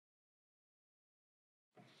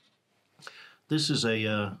This is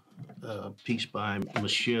a piece by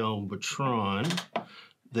Michel Bertrand,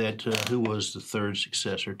 who was the third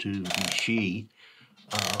successor to Vichy.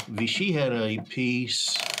 Vichy had a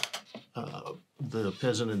piece, The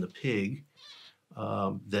Peasant and the Pig,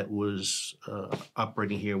 that was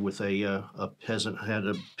operating here with a peasant had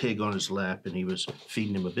a pig on his lap and he was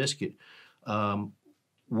feeding him a biscuit.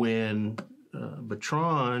 When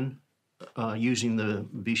Bertrand, using the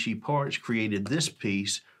Vichy parts, created this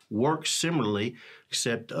piece, works similarly,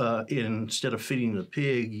 except instead of feeding the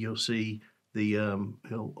pig, you'll see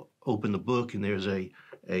he'll open the book and there's a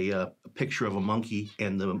picture of a monkey,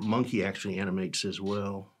 and the monkey actually animates as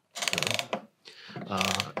well.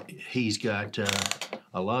 He's got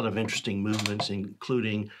a lot of interesting movements,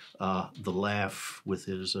 including the laugh with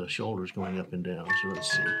his shoulders going up and down. So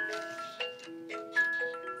let's see.